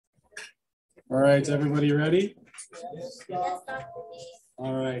All right, everybody ready? Yes, Dr. B.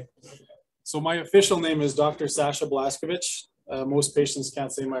 All right. So my official name is Dr. Sasha Blaskovich. Most patients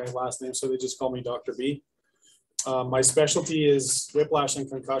can't say my last name, so they just call me Dr. B. My specialty is whiplash and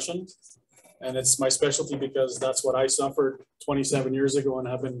concussion. And it's my specialty because that's what I suffered 27 years ago and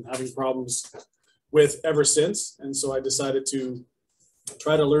have been having problems with ever since. And so I decided to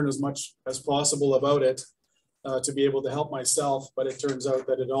try to learn as much as possible about it to be able to help myself. But it turns out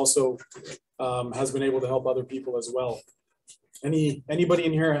that it also has been able to help other people as well. Anybody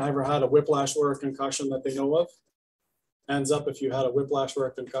in here ever had a whiplash or a concussion that they know of? Hands up if you had a whiplash or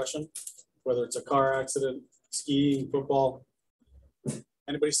a concussion, whether it's a car accident, skiing, football.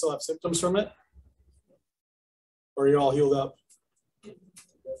 Anybody still have symptoms from it? Or are you all healed up?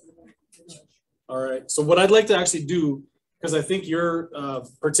 All right. So what I'd like to actually do, because I think your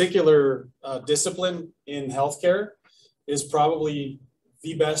particular discipline in healthcare is probably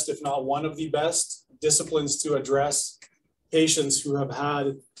the best, if not one of the best disciplines to address patients who have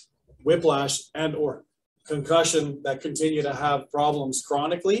had whiplash and or concussion that continue to have problems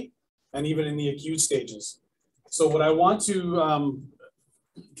chronically and even in the acute stages. So what I want to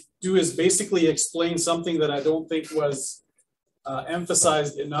do is basically explain something that I don't think was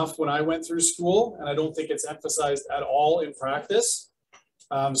emphasized enough when I went through school, and I don't think it's emphasized at all in practice.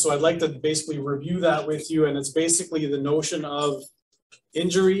 So I'd like to basically review that with you, and it's basically the notion of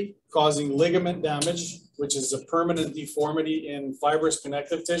injury causing ligament damage, which is a permanent deformity in fibrous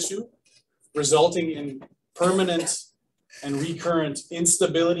connective tissue, resulting in permanent and recurrent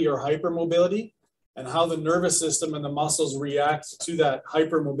instability or hypermobility, and how the nervous system and the muscles react to that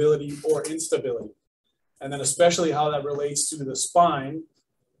hypermobility or instability. And then especially how that relates to the spine,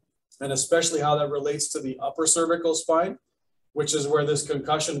 and especially how that relates to the upper cervical spine, which is where this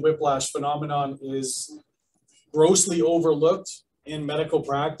concussion whiplash phenomenon is grossly overlooked in medical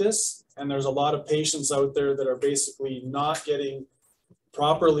practice. And there's a lot of patients out there that are basically not getting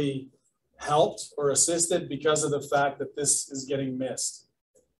properly helped or assisted because of the fact that this is getting missed.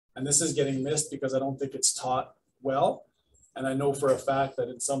 And this is getting missed because I don't think it's taught well. And I know for a fact that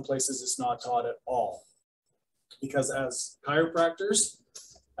in some places it's not taught at all. Because as chiropractors,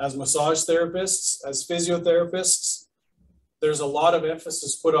 as massage therapists, as physiotherapists, there's a lot of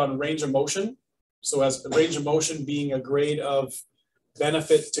emphasis put on range of motion. So as range of motion being a grade of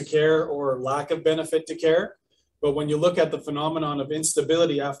benefit to care or lack of benefit to care. But when you look at the phenomenon of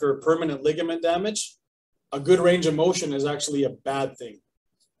instability after a permanent ligament damage, a good range of motion is actually a bad thing.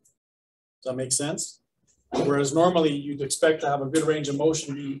 Does that make sense? Whereas normally you'd expect to have a good range of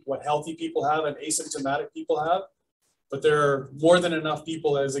motion be what healthy people have and asymptomatic people have. But there are more than enough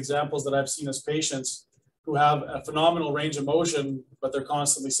people as examples that I've seen as patients who have a phenomenal range of motion, but they're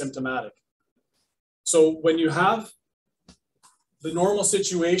constantly symptomatic. So when you have the normal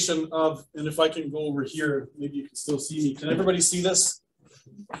situation of, and if I can go over here, maybe you can still see me. Can everybody see this?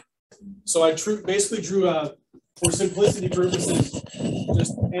 So I basically drew for simplicity purposes,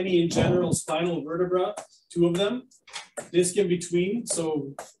 just any in general spinal vertebra, two of them, disc in between.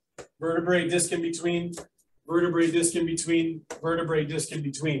 So vertebrae, disc in between, vertebrae, disc in between, vertebrae, disc in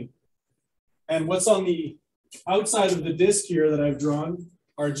between. And what's on the outside of the disc here that I've drawn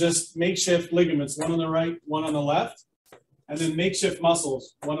are just makeshift ligaments, one on the right, one on the left, and then makeshift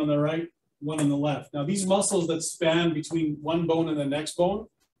muscles, one on the right, one on the left. Now these muscles that span between one bone and the next bone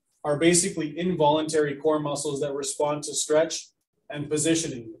are basically involuntary core muscles that respond to stretch and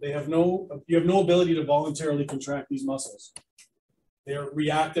positioning. You have no ability to voluntarily contract these muscles. They are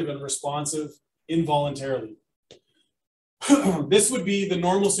reactive and responsive involuntarily. This would be the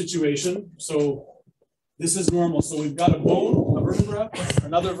normal situation. So this is normal. So we've got a bone, a vertebra,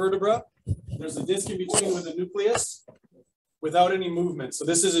 another vertebra. There's a disc in between with a nucleus without any movement. So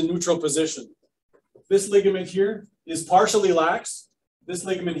this is a neutral position. This ligament here is partially lax. This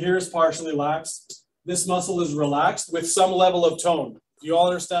ligament here is partially lax. This muscle is relaxed with some level of tone. Do you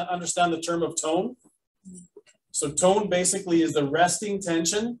all understand the term of tone? So tone basically is the resting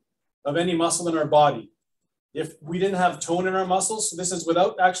tension of any muscle in our body. If we didn't have tone in our muscles, so this is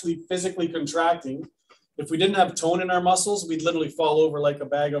without actually physically contracting. If we didn't have tone in our muscles, we'd literally fall over like a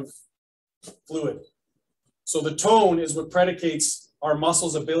bag of fluid. So the tone is what predicates our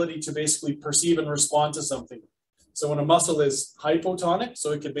muscle's ability to basically perceive and respond to something. So when a muscle is hypotonic,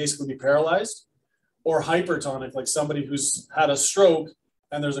 so it could basically be paralyzed, or hypertonic, like somebody who's had a stroke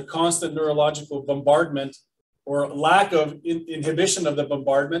and there's a constant neurological bombardment or lack of inhibition of the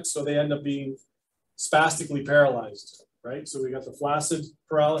bombardment, so they end up being spastically paralyzed, right? So we got the flaccid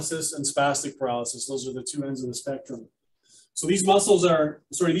paralysis and spastic paralysis. Those are the two ends of the spectrum. So these muscles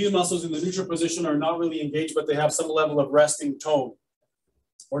these muscles in the neutral position are not really engaged, but they have some level of resting tone.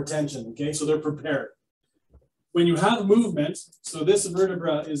 or tension, okay? So they're prepared. When you have movement, so this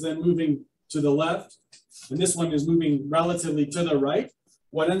vertebra is then moving to the left, and this one is moving relatively to the right.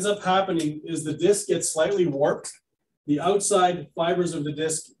 What ends up happening is the disc gets slightly warped. The outside fibers of the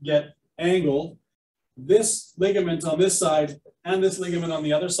disc get angled. This ligament on this side and this ligament on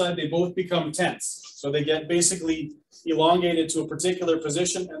the other side, they both become tense. So they get basically elongated to a particular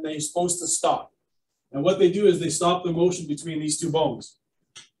position and they're supposed to stop. And what they do is they stop the motion between these two bones.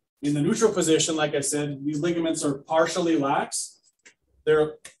 In the neutral position, like I said, these ligaments are partially lax.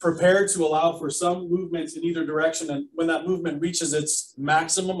 They're prepared to allow for some movement in either direction. And when that movement reaches its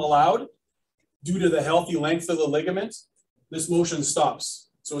maximum allowed, due to the healthy length of the ligament, this motion stops.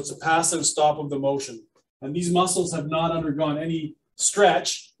 So it's a passive stop of the motion. And these muscles have not undergone any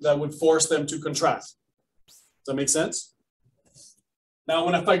stretch that would force them to contract. Does that make sense? Now,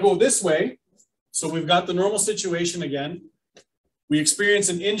 if I go this way, so we've got the normal situation again. We experience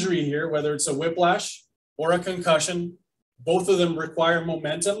an injury here, whether it's a whiplash or a concussion. Both of them require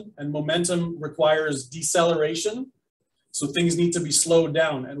momentum, and momentum requires deceleration. So things need to be slowed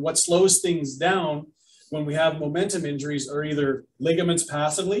down. And what slows things down when we have momentum injuries are either ligaments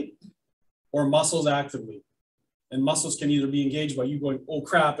passively or muscles actively. And muscles can either be engaged by you going, oh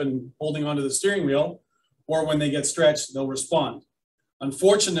crap, and holding onto the steering wheel, or when they get stretched, they'll respond.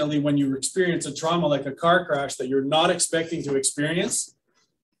 Unfortunately, when you experience a trauma like a car crash that you're not expecting to experience,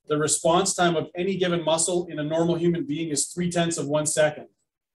 the response time of any given muscle in a normal human being is 0.3 of 1 second.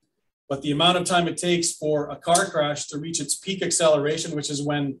 But the amount of time it takes for a car crash to reach its peak acceleration, which is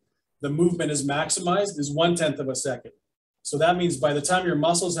when the movement is maximized, is 1/10 of a second. So that means by the time your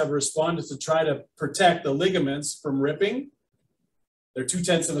muscles have responded to try to protect the ligaments from ripping, they're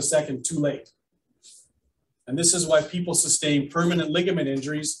 0.2 of a second too late. And this is why people sustain permanent ligament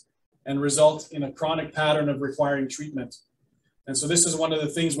injuries and result in a chronic pattern of requiring treatment. And so this is one of the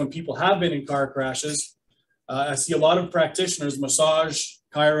things when people have been in car crashes, I see a lot of practitioners, massage,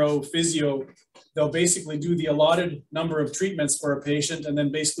 chiro, physio, they'll basically do the allotted number of treatments for a patient and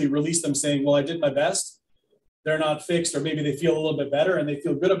then basically release them saying, well, I did my best. They're not fixed, or maybe they feel a little bit better and they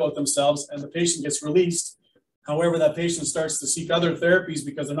feel good about themselves and the patient gets released. However, that patient starts to seek other therapies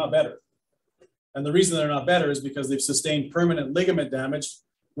because they're not better. And the reason they're not better is because they've sustained permanent ligament damage,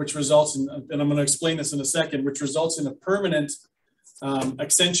 which results in, and I'm going to explain this in a second, which results in a permanent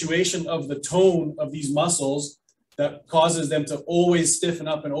accentuation of the tone of these muscles that causes them to always stiffen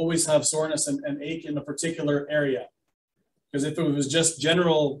up and always have soreness and ache in a particular area. Because if it was just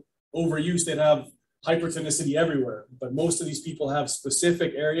general overuse, they'd have hypertonicity everywhere. But most of these people have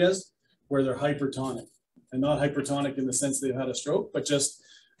specific areas where they're hypertonic, and not hypertonic in the sense they've had a stroke, but just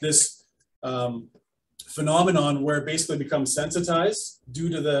this phenomenon where it basically becomes sensitized due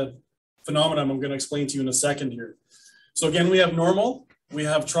to the phenomenon I'm going to explain to you in a second here. So again, we have normal, we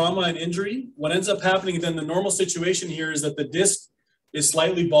have trauma and injury. What ends up happening then, the normal situation here is that the disc is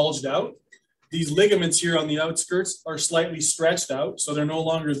slightly bulged out. These ligaments here on the outskirts are slightly stretched out. So they're no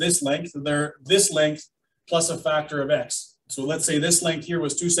longer this length, they're this length plus a factor of X. So let's say this length here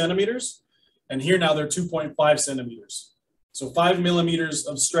was 2 centimeters, and here now they're 2.5 centimeters. So 5 millimeters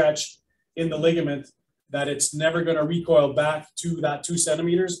of stretch in the ligament that it's never going to recoil back to that 2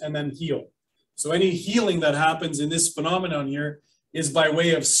 centimeters and then heal. So any healing that happens in this phenomenon here is by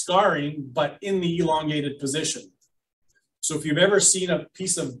way of scarring, but in the elongated position. So if you've ever seen a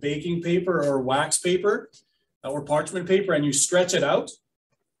piece of baking paper or wax paper or parchment paper and you stretch it out,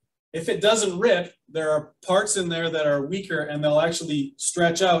 if it doesn't rip, there are parts in there that are weaker and they'll actually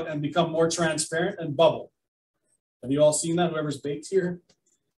stretch out and become more transparent and bubble. Have you all seen that, whoever's baked here?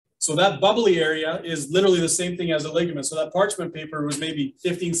 So that bubbly area is literally the same thing as a ligament. So that parchment paper was maybe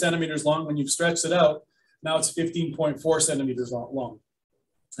 15 centimeters long when you've stretched it out. Now it's 15.4 centimeters long.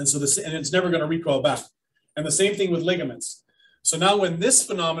 And so and it's never going to recoil back. And the same thing with ligaments. So now when this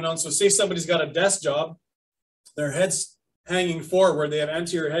phenomenon, so say somebody's got a desk job, their head's hanging forward, they have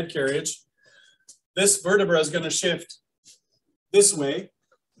anterior head carriage, this vertebra is going to shift this way,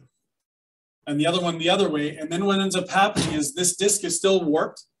 and the other one the other way. And then what ends up happening is this disc is still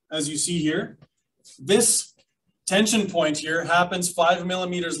warped, as you see here. This tension point here happens 5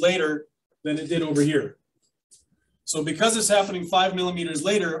 millimeters later than it did over here. So because it's happening 5 millimeters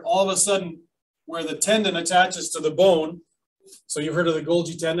later, all of a sudden where the tendon attaches to the bone, so you've heard of the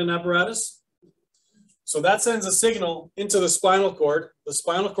Golgi tendon apparatus? So that sends a signal into the spinal cord. The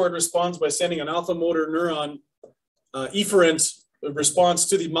spinal cord responds by sending an alpha motor neuron efferent response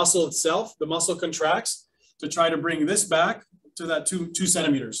to the muscle itself. The muscle contracts to try to bring this back to that 2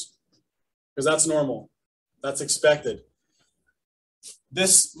 centimeters, because that's normal. That's expected.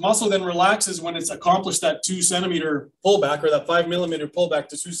 This muscle then relaxes when it's accomplished that 2 centimeter pullback, or that 5 millimeter pullback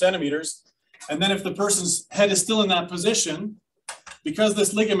to 2 centimeters. And then if the person's head is still in that position, because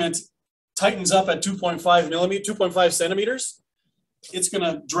this ligament tightens up at 2.5 centimeters, it's going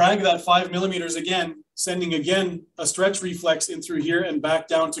to drag that 5 millimeters again, sending again a stretch reflex in through here and back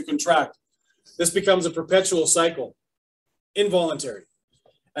down to contract. This becomes a perpetual cycle, involuntary.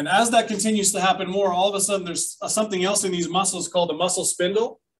 And as that continues to happen more, all of a sudden there's something else in these muscles called a muscle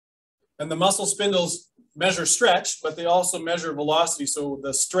spindle. And the muscle spindles measure stretch, but they also measure velocity. So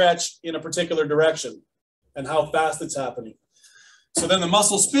the stretch in a particular direction and how fast it's happening. So then the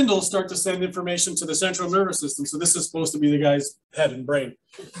muscle spindles start to send information to the central nervous system. So this is supposed to be the guy's head and brain.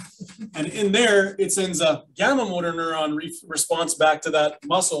 And in there, it sends a gamma motor neuron response back to that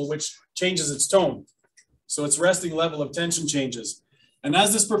muscle, which changes its tone. So its resting level of tension changes. And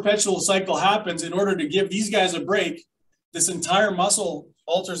as this perpetual cycle happens, in order to give these guys a break, this entire muscle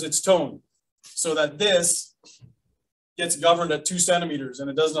alters its tone so that this gets governed at 2 centimeters and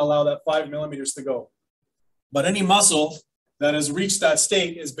it doesn't allow that 5 millimeters to go. But any muscle that has reached that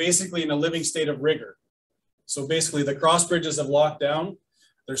state is basically in a living state of rigor. So basically the cross bridges have locked down.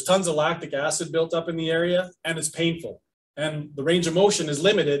 There's tons of lactic acid built up in the area and it's painful. And the range of motion is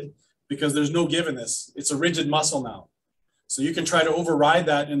limited because there's no give in this. It's a rigid muscle now. So you can try to override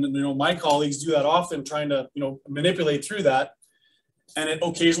that. And my colleagues do that often, trying to manipulate through that. And it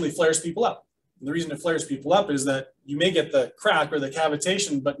occasionally flares people up. And the reason it flares people up is that you may get the crack or the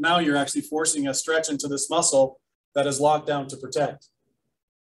cavitation, but now you're actually forcing a stretch into this muscle that is locked down to protect.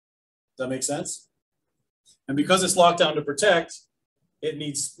 Does that make sense? And because it's locked down to protect, it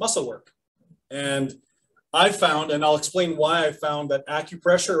needs muscle work. And I found, and I'll explain why I found, that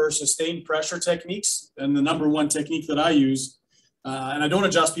acupressure or sustained pressure techniques, and the number one technique that I use, and I don't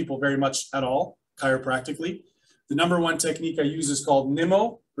adjust people very much at all, chiropractically. The number one technique I use is called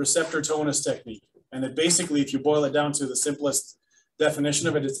NIMO, receptor tonus technique. And it basically, if you boil it down to the simplest definition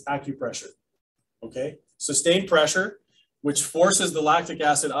of it, it's acupressure. Okay? Sustained pressure, which forces the lactic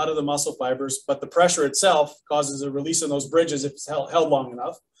acid out of the muscle fibers, but the pressure itself causes a release in those bridges if it's held long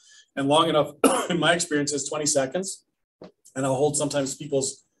enough. And long enough, in my experience, is 20 seconds. And I'll hold sometimes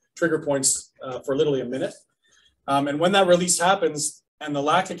people's trigger points for literally a minute. And when that release happens and the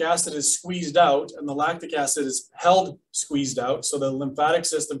lactic acid is squeezed out and the lactic acid is held squeezed out, so the lymphatic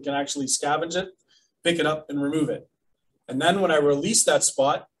system can actually scavenge it, pick it up and remove it. And then when I release that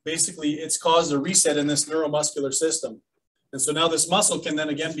spot, basically it's caused a reset in this neuromuscular system. And so now this muscle can then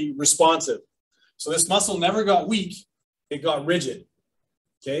again be responsive. So this muscle never got weak, it got rigid.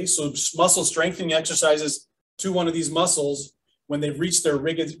 Okay, so muscle strengthening exercises to one of these muscles when they've reached their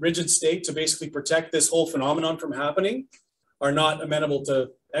rigid state to basically protect this whole phenomenon from happening are not amenable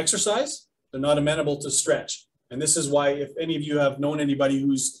to exercise. They're not amenable to stretch. And this is why, if any of you have known anybody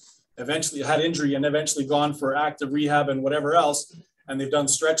who's eventually had injury and eventually gone for active rehab and whatever else, and they've done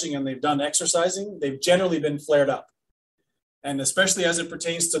stretching and they've done exercising, they've generally been flared up. And especially as it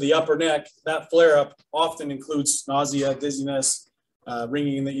pertains to the upper neck, that flare up often includes nausea, dizziness,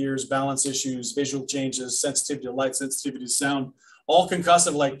 ringing in the ears, balance issues, visual changes, sensitivity to light, sensitivity to sound, all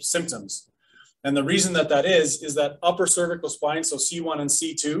concussive-like symptoms. And the reason that is that upper cervical spine, so C1 and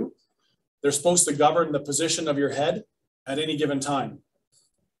C2, they're supposed to govern the position of your head at any given time.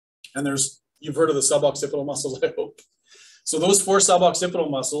 And you've heard of the suboccipital muscles, I hope. So those 4 suboccipital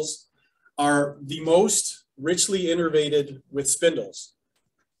muscles are the most richly innervated with spindles.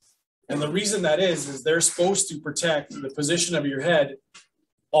 And the reason that is they're supposed to protect the position of your head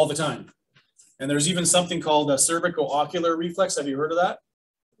all the time. And there's even something called a cervical ocular reflex. Have you heard of that?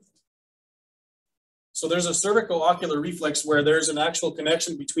 So there's a cervical ocular reflex where there's an actual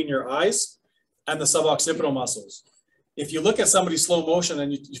connection between your eyes and the suboccipital muscles. If you look at somebody slow motion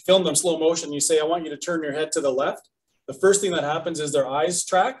and you film them slow motion, you say, I want you to turn your head to the left. The first thing that happens is their eyes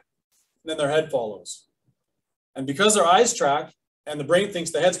track, and then their head follows. And because their eyes track, and the brain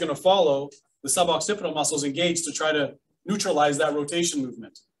thinks the head's going to follow, the suboccipital muscles engage to try to neutralize that rotation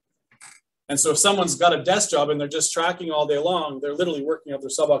movement. And so if someone's got a desk job and they're just tracking all day long, they're literally working out their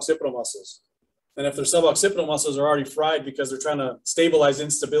suboccipital muscles. And if their suboccipital muscles are already fried because they're trying to stabilize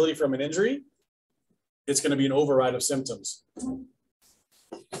instability from an injury, it's going to be an override of symptoms.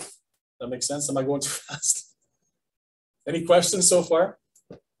 That makes sense? Am I going too fast? Any questions so far?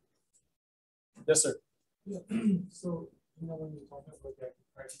 Yes, sir. Yeah. So, when you're talking about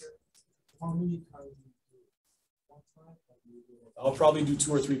acupressure, how many times do you do it? One time? Or do you do it? I'll probably do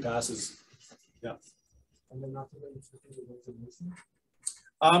 2 or 3 passes. Yeah. And then after that, you check the range of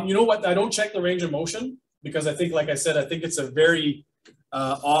motion? You know what? I don't check the range of motion because I think, like I said, I think it's a very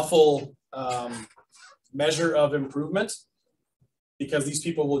awful measure of improvement. because these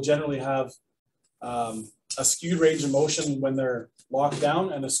people will generally have a skewed range of motion when they're locked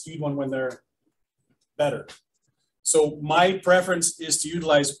down and a skewed one when they're better. So my preference is to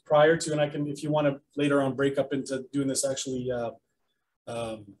utilize prior to, and I can, if you want to later on break up into doing this actually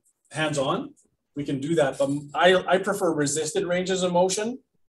hands-on, we can do that. But I prefer resisted ranges of motion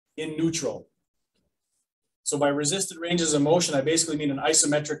in neutral. So by resisted ranges of motion, I basically mean an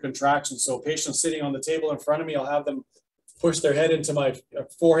isometric contraction. So patients sitting on the table in front of me, I'll have them push their head into my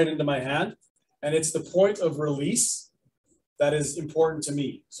forehead into my hand. And it's the point of release that is important to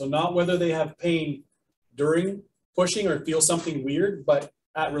me. So not whether they have pain during pushing or feel something weird, but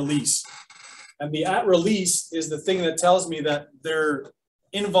at release. And the at release is the thing that tells me that their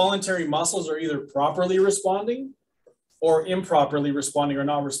involuntary muscles are either properly responding or improperly responding or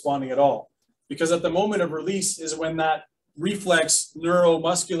not responding at all. Because at the moment of release is when that reflex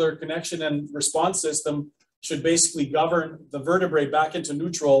neuromuscular connection and response system should basically govern the vertebrae back into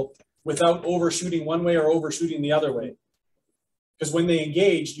neutral without overshooting one way or overshooting the other way. Because when they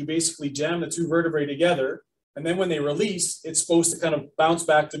engage, you basically jam the two vertebrae together, and then when they release, it's supposed to kind of bounce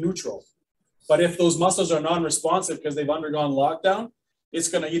back to neutral. But if those muscles are non-responsive because they've undergone lockdown, it's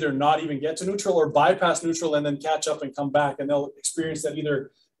going to either not even get to neutral or bypass neutral and then catch up and come back, and they'll experience that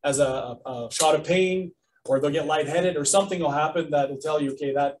either as a shot of pain, or they'll get lightheaded, or something will happen that will tell you,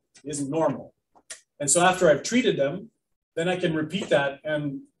 okay, that isn't normal. And so after I've treated them, then I can repeat that,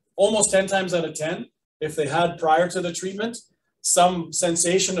 and almost 10 times out of 10, if they had prior to the treatment some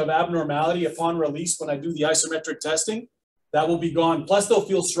sensation of abnormality upon release when I do the isometric testing, that will be gone. Plus they'll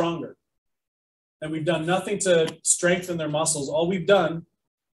feel stronger. And we've done nothing to strengthen their muscles. All we've done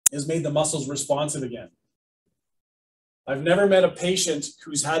is made the muscles responsive again. I've never met a patient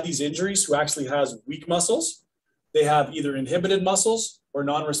who's had these injuries who actually has weak muscles. They have either inhibited muscles or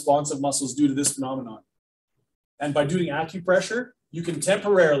non-responsive muscles due to this phenomenon. And by doing acupressure, you can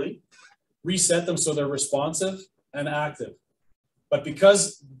temporarily reset them so they're responsive and active. But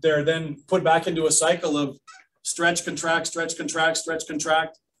because they're then put back into a cycle of stretch, contract, stretch, contract, stretch,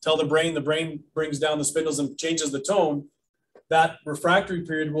 contract, tell the brain brings down the spindles and changes the tone, that refractory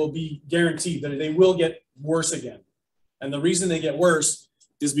period will be guaranteed that they will get worse again. And the reason they get worse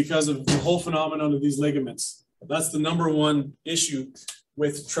is because of the whole phenomenon of these ligaments. That's the number one issue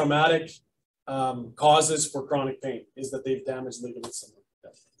with traumatic causes for chronic pain, is that they've damaged ligaments.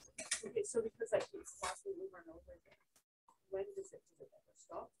 Okay, so because I keep crossing over and over again, when does it ever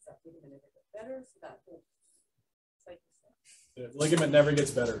stop? Does that ligament ever get better? So that whole cycle stops? The ligament never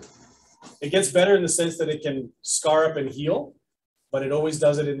gets better. It gets better in the sense that it can scar up and heal, but it always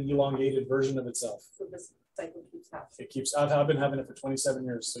does it in an elongated version of itself. So this cycle keeps happening. It keeps, I've been having it for 27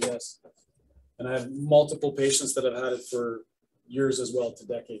 years, so yes. And I have multiple patients that have had it for years as well, to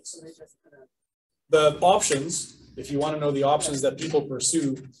decades. So they just kind of... The options, if you want to know the options that people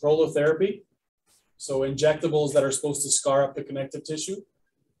pursue, prolotherapy, so injectables that are supposed to scar up the connective tissue,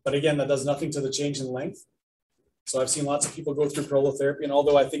 but again, that does nothing to the change in length. So I've seen lots of people go through prolotherapy, and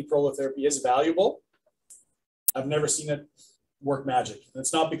although I think prolotherapy is valuable, I've never seen it work magic. And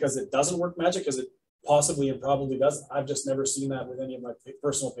it's not because it doesn't work magic, because it possibly and probably doesn't. I've just never seen that with any of my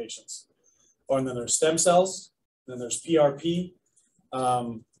personal patients. And then there's stem cells, then there's PRP.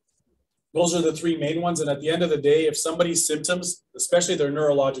 Those are the three main ones. And at the end of the day, if somebody's symptoms, especially their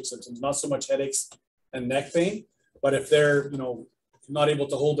neurologic symptoms, not so much headaches and neck pain, but if they're, not able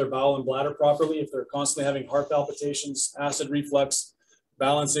to hold their bowel and bladder properly, if they're constantly having heart palpitations, acid reflux,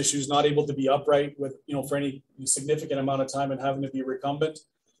 balance issues, not able to be upright with, for any significant amount of time and having to be recumbent,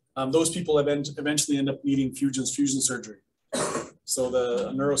 those people eventually end up needing fusion surgery. So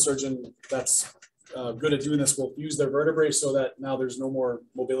the neurosurgeon that's good at doing this will fuse their vertebrae so that now there's no more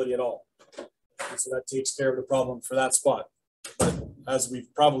mobility at all. And so that takes care of the problem for that spot. But as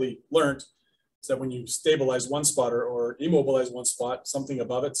we've probably learned, is that when you stabilize one spot or immobilize one spot, something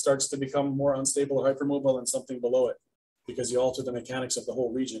above it starts to become more unstable or hypermobile than something below it, because you alter the mechanics of the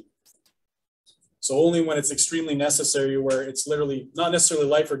whole region. So only when it's extremely necessary, where it's literally not necessarily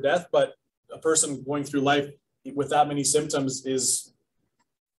life or death, but a person going through life with that many symptoms is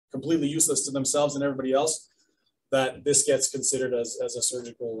completely useless to themselves and everybody else, that this gets considered as a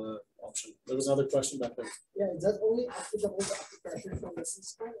surgical option. There was another question back there. Yeah, is that only applicable to acupressure for the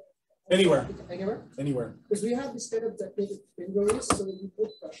spine? Anywhere. Anywhere? Anywhere. Because we have this kind of technique of finger release, so that you put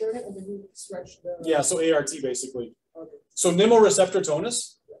pressure on it and then you stretch the... Yeah, so ART basically. Okay. So pneumoreceptor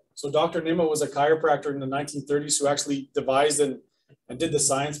tonus. So Dr. Nimmo was a chiropractor in the 1930s who actually devised and did the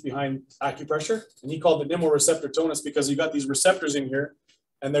science behind acupressure. And he called it pneumoreceptor tonus because you got these receptors in here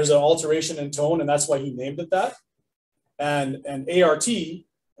and there's an alteration in tone, and that's why he named it that. And ART,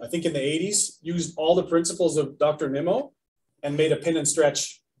 I think in the 80s, used all the principles of Dr. Nimmo and made a pin and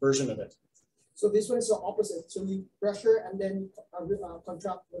stretch version of it. So this one is the opposite. So you pressure and then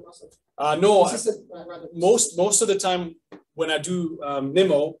contract the muscle. No, Rather. most of the time when I do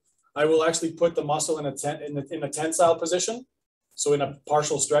NIMO, I will actually put the muscle in a tensile position. So in a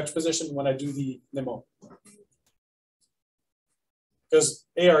partial stretch position when I do the NIMO. Because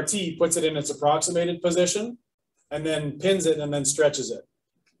ART puts it in its approximated position and then pins it and then stretches it,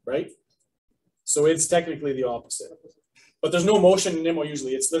 right? So it's technically the opposite. But there's no motion in NIMO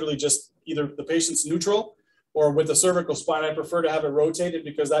usually. It's literally just either the patient's neutral or with the cervical spine, I prefer to have it rotated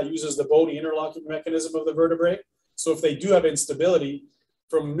because that uses the bony interlocking mechanism of the vertebrae. So if they do have instability,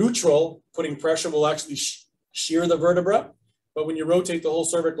 from neutral, putting pressure will actually shear the vertebra. But when you rotate the whole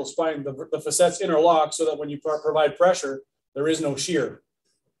cervical spine, the facets interlock so that when you provide pressure, there is no shear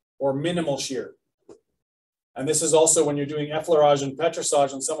or minimal shear. And this is also when you're doing effleurage and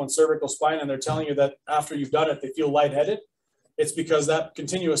petrissage on someone's cervical spine and they're telling you that after you've done it, they feel lightheaded. It's because that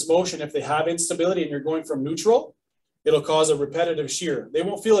continuous motion, if they have instability and you're going from neutral, it'll cause a repetitive shear. They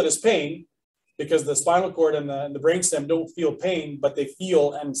won't feel it as pain because the spinal cord and the brainstem don't feel pain, but they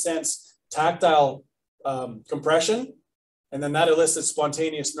feel and sense tactile compression. And then that elicits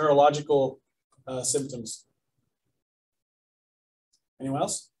spontaneous neurological symptoms. Anyone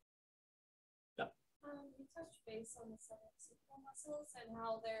else? You touched base on the susceptible muscles and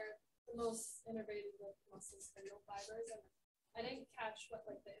how they're the most innervated with muscle spindle fibers, and I didn't catch what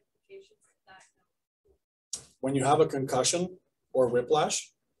like the implications of that. When you have a concussion or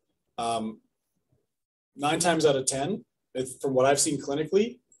whiplash, 9 times out of 10, from what I've seen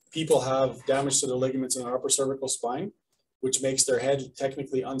clinically, people have damage to their ligaments in their upper cervical spine, which makes their head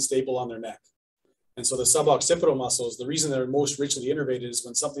technically unstable on their neck. And so the suboccipital muscles, the reason they're most richly innervated is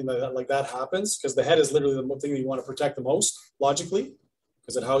when something like that happens, because the head is literally the thing that you want to protect the most, logically,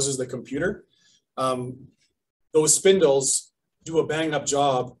 because it houses the computer. Those spindles do a banged up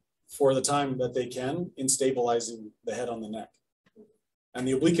job for the time that they can in stabilizing the head on the neck. And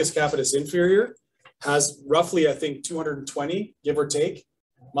the obliquus capitis inferior has roughly, I think, 220, give or take,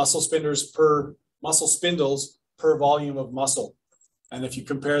 muscle spindles per volume of muscle. And if you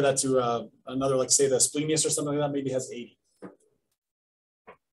compare that to another, like say the splenius or something like that, maybe has 80.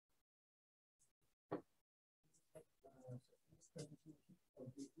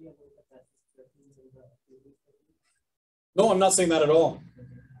 No, I'm not saying that at all.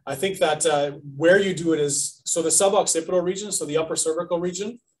 I think that where you do it is, so the suboccipital region, so the upper cervical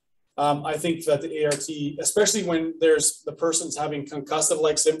region, I think that the ART, especially when there's the person's having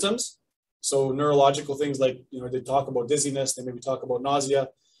concussive-like symptoms, so neurological things like, they talk about dizziness, they maybe talk about nausea,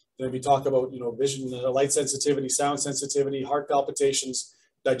 they maybe talk about, vision, light sensitivity, sound sensitivity, heart palpitations,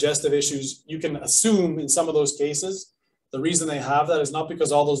 digestive issues. You can assume in some of those cases, the reason they have that is not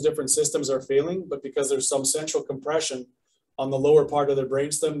because all those different systems are failing, but because there's some central compression on the lower part of their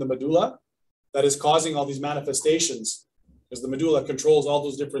brainstem, the medulla, that is causing all these manifestations, because the medulla controls all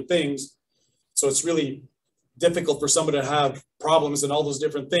those different things. So it's really difficult for somebody to have problems and all those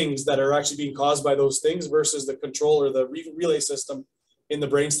different things that are actually being caused by those things versus the control or the relay system in the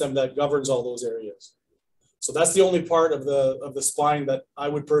brainstem that governs all those areas. So that's the only part of the spine that I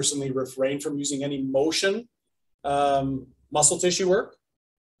would personally refrain from using any motion muscle tissue work.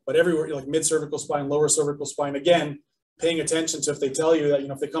 But everywhere, like mid-cervical spine, lower cervical spine, again, paying attention to if they tell you that,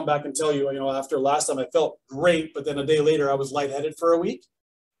 if they come back and tell you, after last time I felt great, but then a day later I was lightheaded for a week,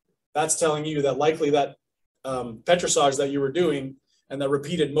 that's telling you that likely that petrissage that you were doing and that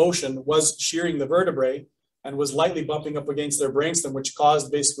repeated motion was shearing the vertebrae and was lightly bumping up against their brainstem, which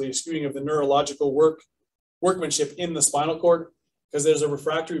caused basically a skewing of the neurological workmanship in the spinal cord, because there's a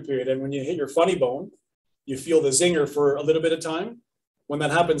refractory period. And when you hit your funny bone, you feel the zinger for a little bit of time. When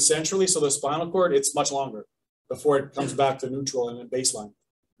that happens centrally, so the spinal cord, it's much longer before it comes back to neutral and then baseline.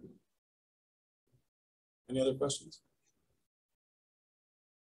 Any other questions?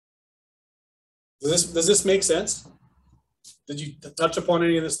 Does this make sense? Did you touch upon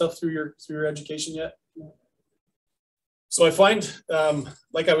any of this stuff through your education yet? So I find,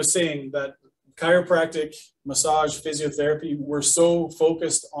 like I was saying, that chiropractic, massage, physiotherapy, we're so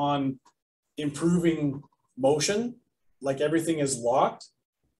focused on improving motion, like everything is locked,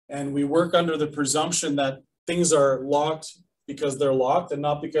 and we work under the presumption that things are locked because they're locked and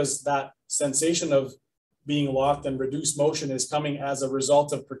not because that sensation of being locked and reduced motion is coming as a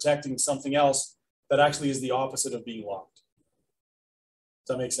result of protecting something else that actually is the opposite of being locked.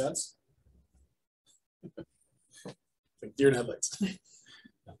 Does that make sense? Like deer in headlights.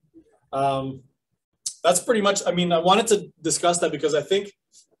 That's pretty much, I wanted to discuss that because I think,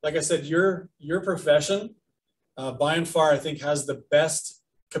 like I said, your profession, by and far, I think has the best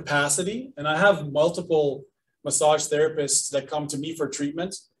capacity. And I have multiple massage therapists that come to me for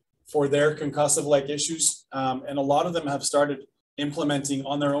treatment for their concussive-like issues. And a lot of them have started implementing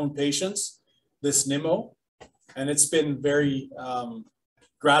on their own patients this NIMO. And it's been very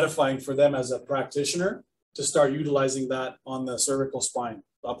gratifying for them as a practitioner to start utilizing that on the cervical spine,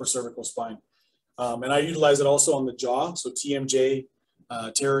 the upper cervical spine. And I utilize it also on the jaw. So TMJ,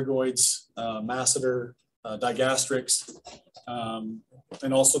 pterygoids, masseter, digastrics,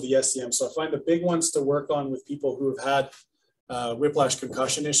 and also the SCM. So I find the big ones to work on with people who have had whiplash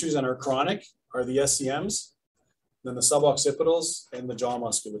concussion issues and are chronic are the SCMs, then the suboccipitals and the jaw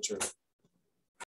musculature.